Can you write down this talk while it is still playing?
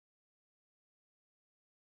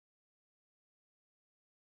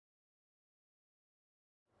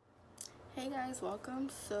Hey guys, welcome.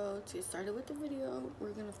 So to get started with the video, we're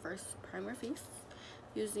gonna first prime our face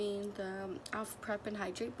using the Alpha Prep and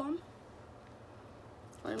Hydrate Balm.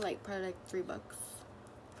 Only like probably like $3.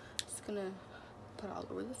 Just gonna put it all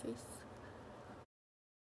over the face.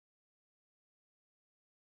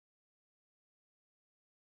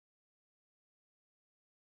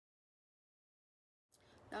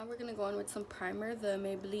 Now we're gonna go on with some primer, the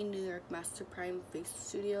Maybelline New York Master Prime Face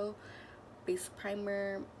Studio Base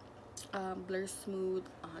Primer, Blur Smooth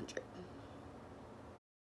 100.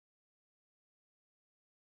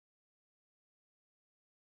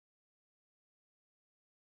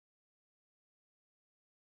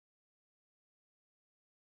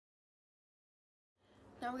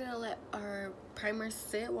 Now we're gonna let our primer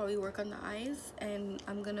sit while we work on the eyes, and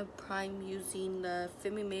I'm gonna prime using the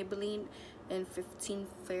Femi Maybelline and 15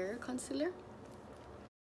 Fair concealer.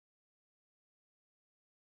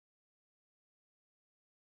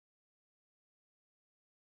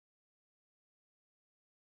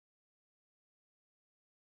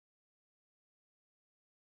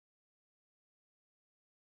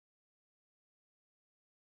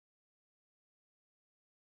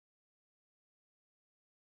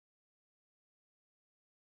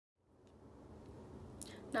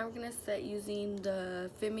 Now we're gonna set using the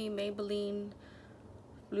Femi Maybelline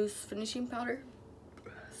loose finishing powder,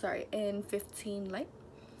 in 15 light.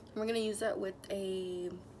 We're gonna use that with a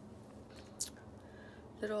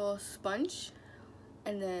little sponge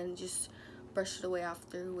and then just brush it away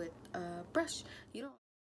after with a brush. You don't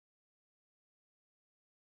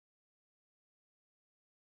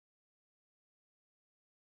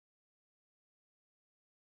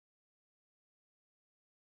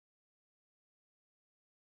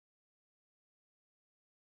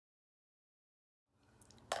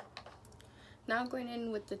Now I'm going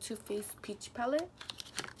in with the Too Faced Peach palette,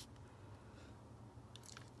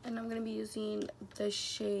 and I'm gonna be using the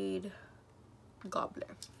shade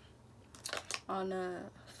Gobbler on a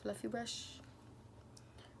fluffy brush.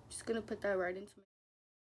 Just gonna put that right into my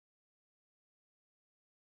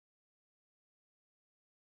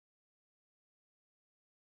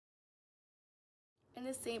in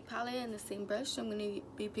the same palette and the same brush. I'm going to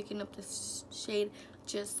be picking up this shade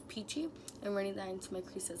Just Peachy and running that into my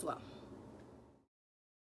crease as well.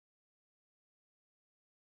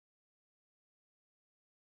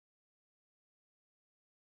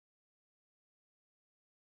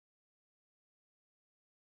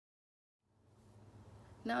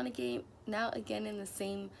 Now again in the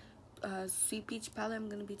same Sweet Peach palette, I'm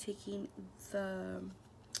going to be taking the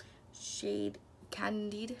shade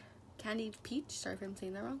Candied Peach, sorry if I'm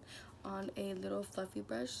saying that wrong, on a little fluffy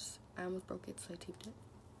brush. I almost broke it, so I taped it.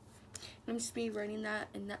 And I'm just be running that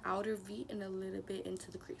in the outer V and a little bit into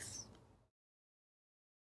the crease.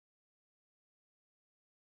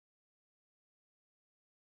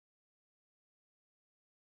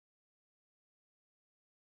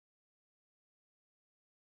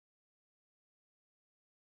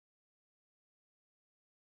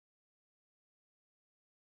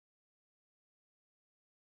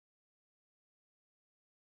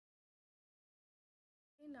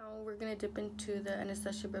 Now we're gonna dip into the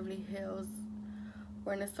Anastasia Beverly Hills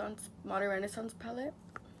Modern Renaissance palette.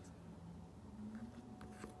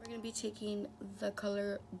 We're gonna be taking the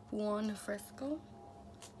color Buon Fresco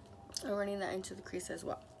and running that into the crease as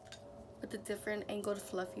well with a different angled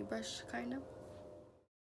fluffy brush, kind of.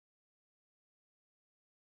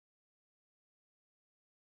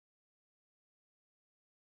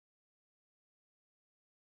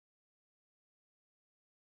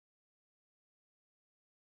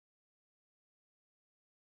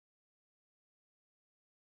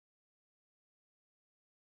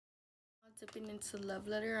 Dipping into Love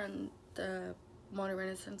Letter on the Modern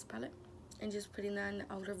Renaissance palette and just putting that in the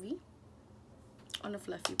outer V on a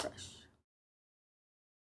fluffy brush.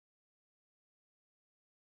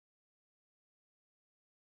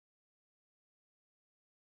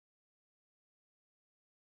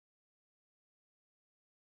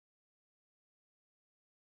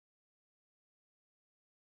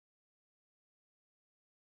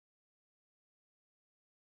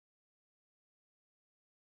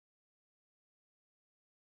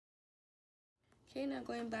 Okay, now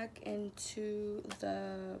going back into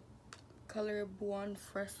the color Buon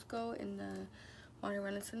Fresco in the Modern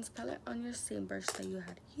Renaissance palette on your same brush that you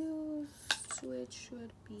had used, which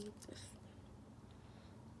would be this.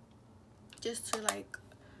 Just to like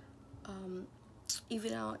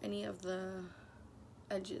even out any of the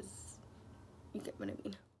edges. You get what I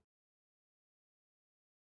mean.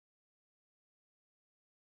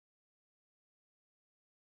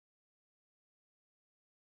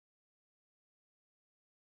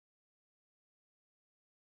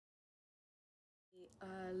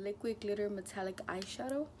 liquid glitter metallic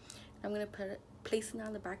eyeshadow. I'm gonna place it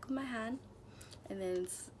on the back of my hand, and then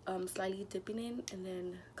slightly dipping in and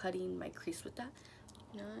then cutting my crease with that.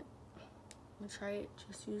 You know what? I'm gonna try it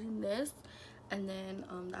just using this, and then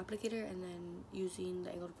the applicator, and then using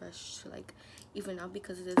the angled brush to like even out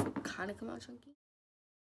because it does kind of come out chunky.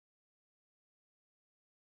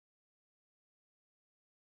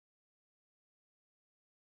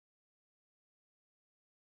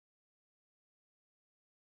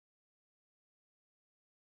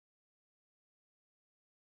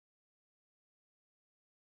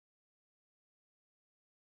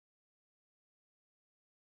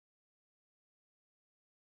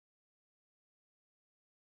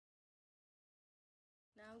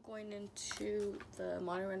 Now I'm going into the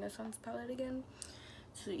Modern Renaissance palette again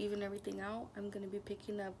to even everything out. I'm going to be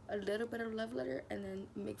picking up a little bit of Love Letter and then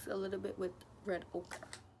mix a little bit with Red Ochre.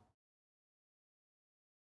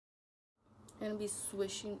 I'm going to be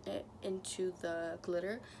swishing it into the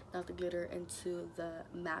glitter, not the glitter into the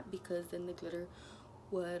matte, because then the glitter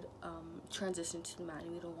would transition to the matte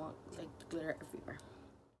and we don't want like the glitter everywhere.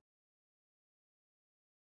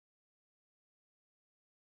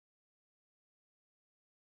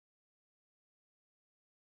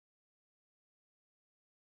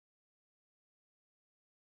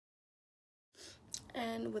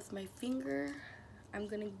 And with my finger, I'm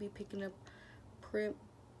gonna be picking up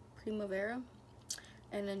Primavera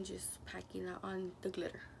and then just packing that on the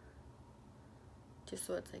glitter, just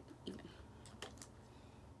so it's like even.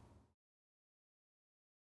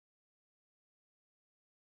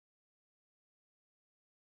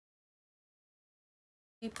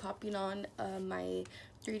 Be popping on my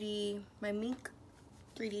mink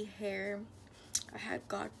 3D hair. I had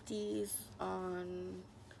got these on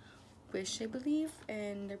Wish, I believe,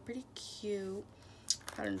 and they're pretty cute.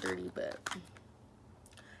 Kind of dirty, but,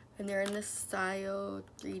 and they're in the style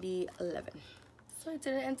 3D 11. So I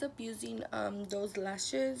didn't end up using those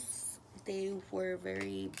lashes. They were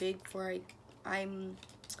very big for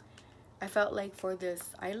I felt like for this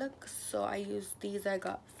eye look, so I used these I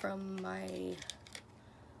got from my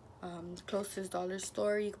closest dollar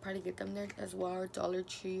store. You could probably get them there as well, or Dollar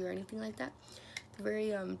Tree or anything like that. They're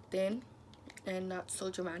very thin and not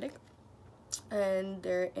so dramatic, and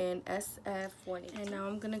they're in SF180. And now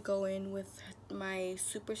I'm gonna go in with my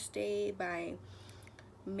Superstay by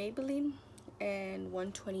Maybelline and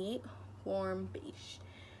 128 Warm Beige.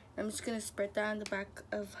 I'm just gonna spread that on the back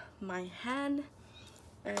of my hand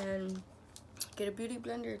and get a beauty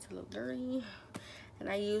blender. It's a little dirty, and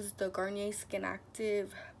I use the Garnier Skin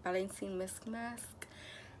Active Balancing Mist Mask,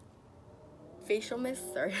 facial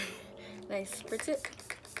mist, sorry. And I spritz it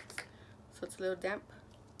so it's a little damp,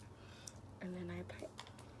 and then I apply it.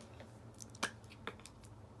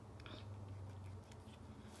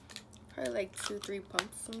 Probably like 2-3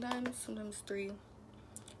 pumps sometimes 3,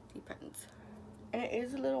 depends. And it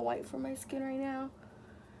is a little white for my skin right now.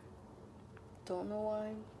 Don't know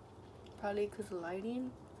why. Probably because of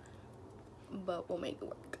lighting, but we'll make it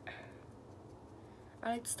work.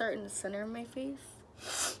 I like to start in the center of my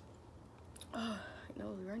face. Oh, I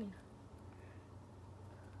know it's running.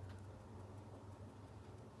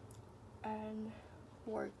 And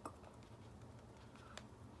work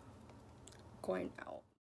going out.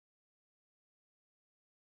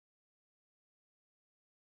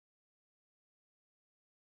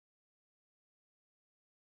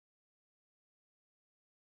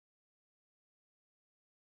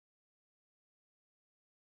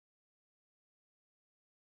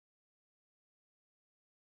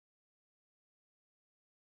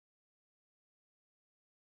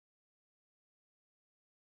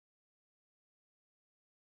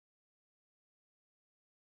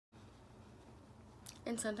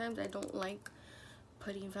 And sometimes I don't like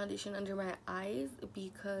putting foundation under my eyes,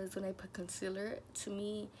 because when I put concealer, to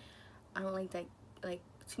me, I don't like that. Like,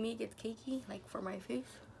 to me it gets cakey, like for my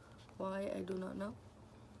face. Why, I do not know,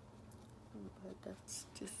 but that's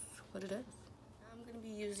just what it is. I'm gonna be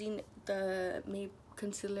using the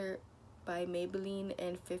concealer by Maybelline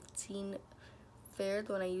and 15 Fair,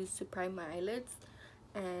 the one I use to prime my eyelids,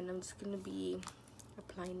 and I'm just gonna be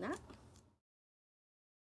applying that.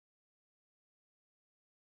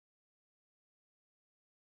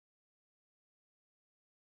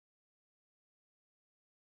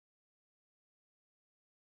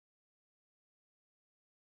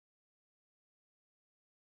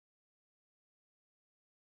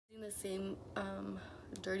 Using the same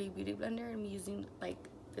dirty beauty blender, I'm using like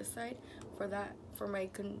this side for that. For my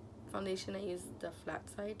foundation, I use the flat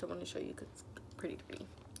side. Don't want to show you because it's pretty dirty.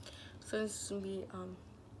 So I'm just gonna be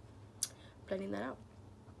blending that out.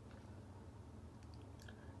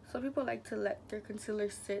 Some people like to let their concealer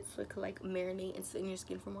sit so it could like marinate and sit in your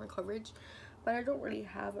skin for more coverage, but I don't really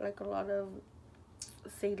have like a lot of,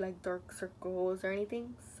 say, like dark circles or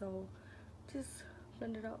anything, so just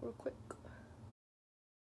blend it out real quick.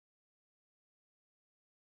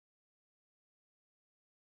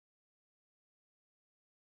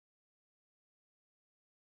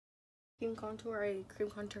 Cream contour, I cream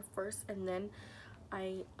contour first and then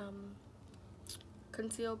I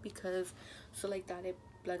conceal, because so like that it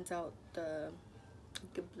blends out the,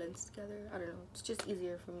 like it blends together. I don't know, it's just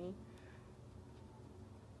easier for me.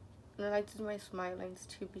 And I like to do my smile lines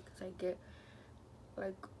too, because I get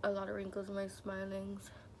like a lot of wrinkles in my smile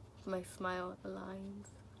lines, my smile lines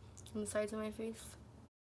on the sides of my face.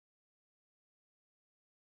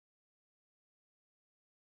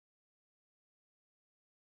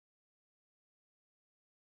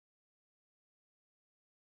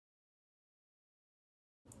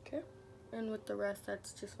 Okay, and with the rest,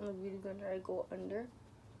 that's just on the beauty blender, I go under.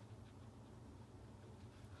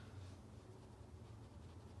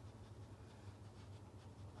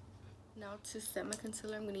 Now to set my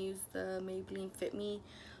concealer, I'm going to use the Maybelline Fit Me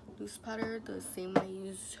loose powder, the same I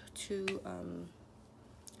use to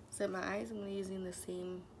set my eyes. I'm going to be using the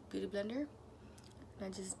same beauty blender, and I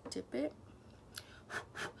just dip it.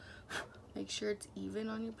 Make sure it's even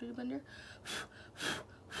on your beauty blender,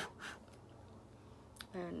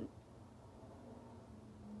 and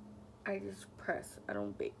I just press, I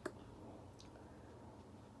don't bake.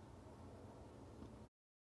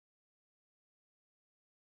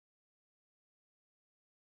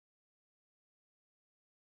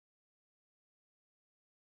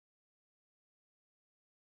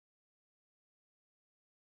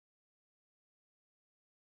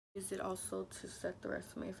 Use it also to set the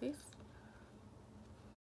rest of my face.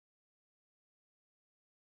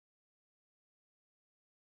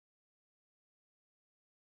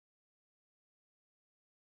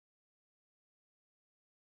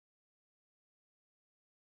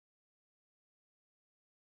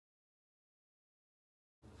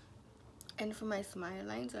 And for my smile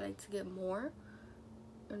lines, I like to get more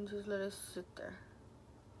and just let it sit there.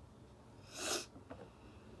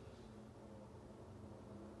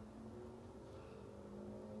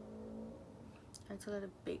 I like to let it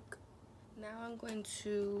bake. Now I'm going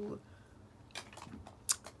to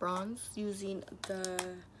bronze using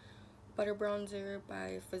the Butter Bronzer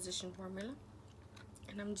by Physician Formula.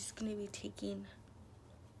 And I'm just going to be taking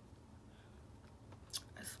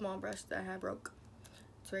a small brush that I had broke.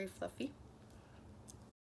 It's very fluffy.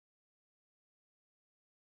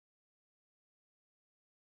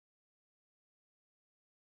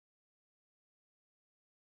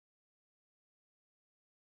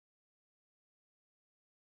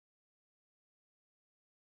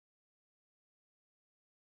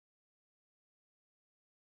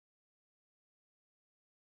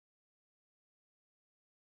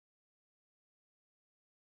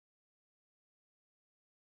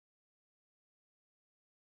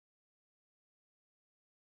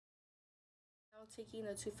 Now taking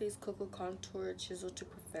the Too Faced Cocoa Contour Chisel to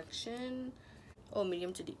Perfection. Oh,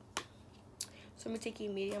 medium to deep. So I'm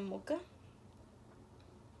taking medium mocha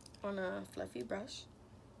on a fluffy brush.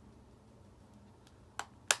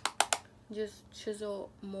 Just chisel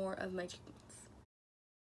more of my cheekbones.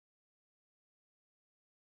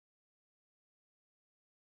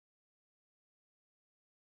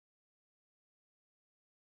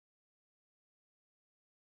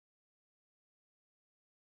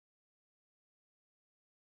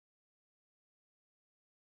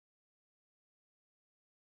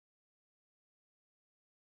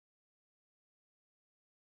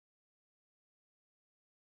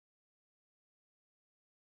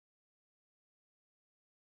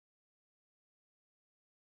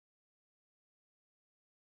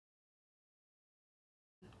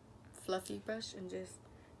 Fluffy brush and just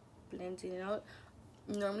blending it out.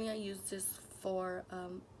 Normally I use this for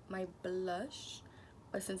my blush,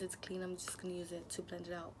 but since it's clean, I'm just gonna use it to blend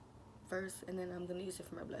it out first, and then I'm gonna use it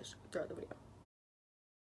for my blush throughout the video.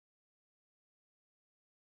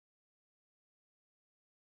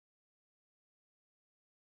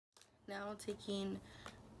 Now taking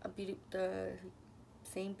the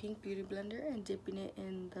same pink beauty blender and dipping it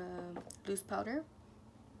in the loose powder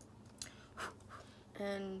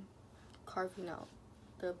and carving out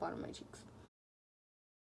the bottom of my cheeks.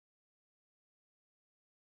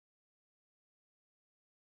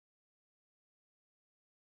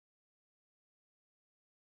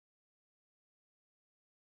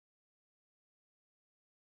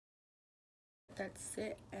 That's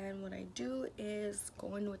it, and what I do is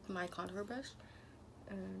go in with my contour brush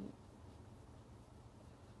and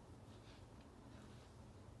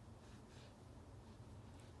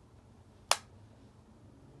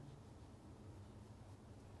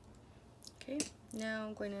Okay, now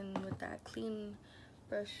I'm going in with that clean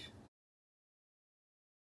brush.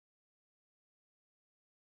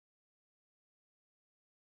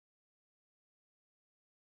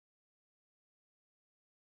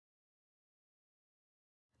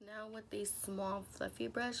 Now with a small fluffy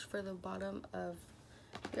brush for the bottom of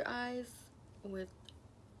your eyes with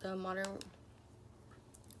the Modern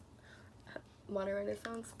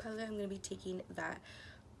Renaissance palette, I'm going to be taking that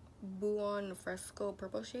Buon Fresco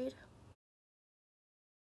purple shade.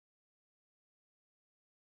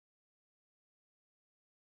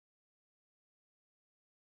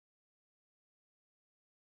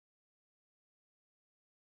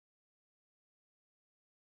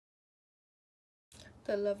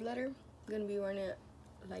 The Love Letter, I'm going to be wearing it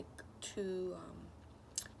like to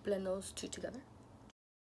blend those two together.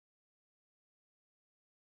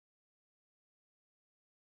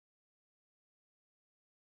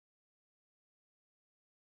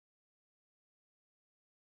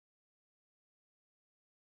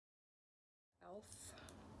 Elf,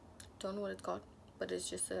 don't know what it's called, but it's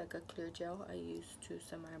just like a clear gel I use to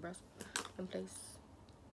set my eyebrows in place.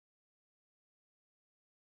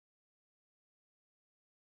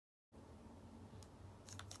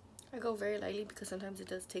 I go very lightly because sometimes it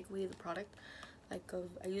does take away the product. Like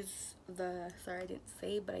I use the, sorry I didn't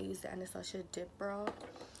say, but I use the Anastasia Dip Brow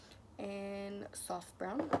in soft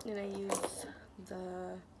brown, and I use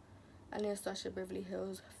the Anastasia Beverly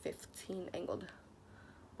Hills 15 angled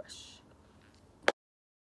brush.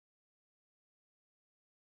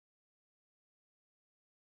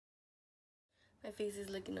 My face is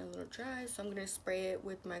looking a little dry, so I'm gonna spray it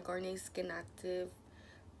with my Garnier Skin Active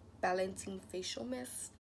Balancing Facial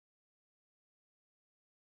Mist.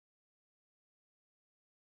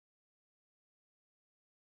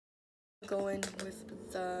 Go in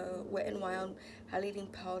with the Wet n Wild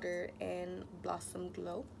Highlighting Powder and Blossom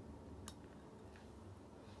Glow.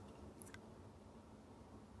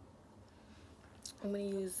 I'm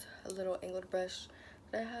going to use a little angled brush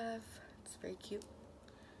that I have. It's very cute.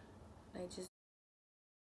 I just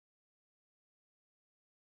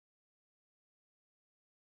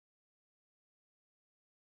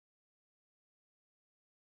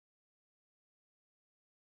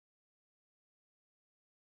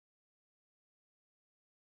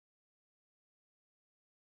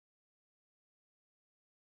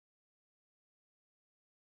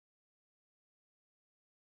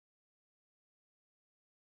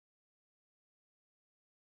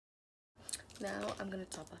now I'm going to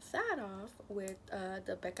top that off with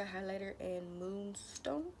the Becca highlighter and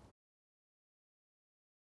Moonstone.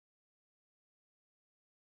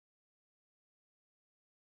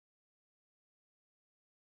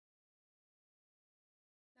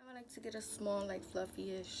 Now I like to get a small, like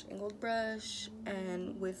fluffy-ish angled brush,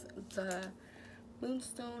 and with the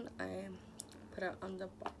Moonstone I put it on the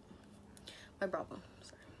bottom, my brow bone.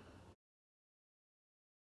 Sorry.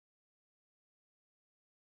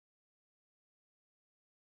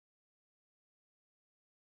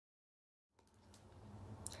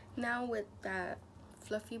 Now with that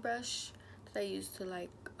fluffy brush that I use to like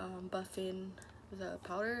buff in the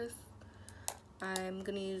powders, I'm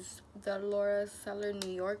gonna use the Laura Seller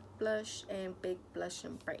New York blush and Big Blush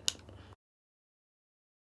and Bright.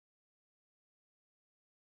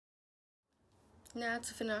 Now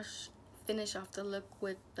to finish off the look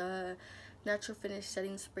with the Natural Finish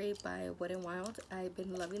Setting Spray by Wet n Wild. I've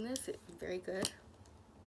been loving this. It's very good.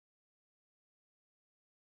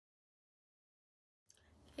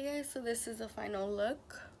 Hey guys, so this is the final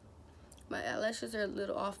look. My eyelashes are a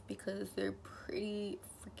little off because they're pretty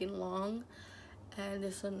freaking long, and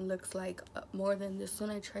this one looks like more than this one.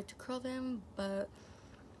 I tried to curl them, but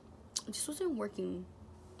it just wasn't working,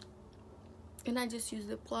 and I just used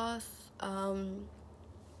lip gloss.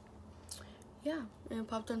 Yeah, and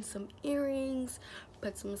popped on some earrings,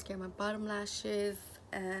 put some mascara on my bottom lashes,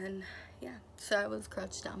 and yeah, so I was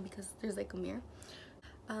crouched down because there's like a mirror.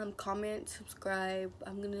 Comment, subscribe.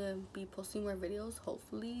 I'm gonna be posting more videos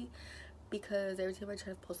hopefully, because every time I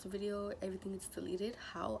try to post a video everything gets deleted.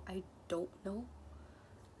 How, I don't know.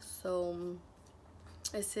 So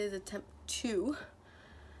this is attempt 2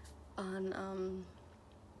 on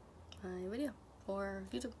my video for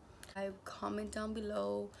YouTube. Comment down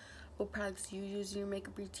below what products you use in your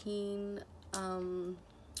makeup routine,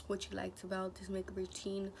 what you liked about this makeup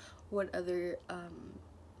routine, what other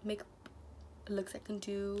makeup looks I can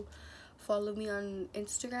do. Follow me on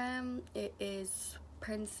Instagram. It is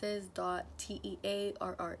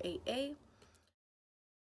princess.tearraa.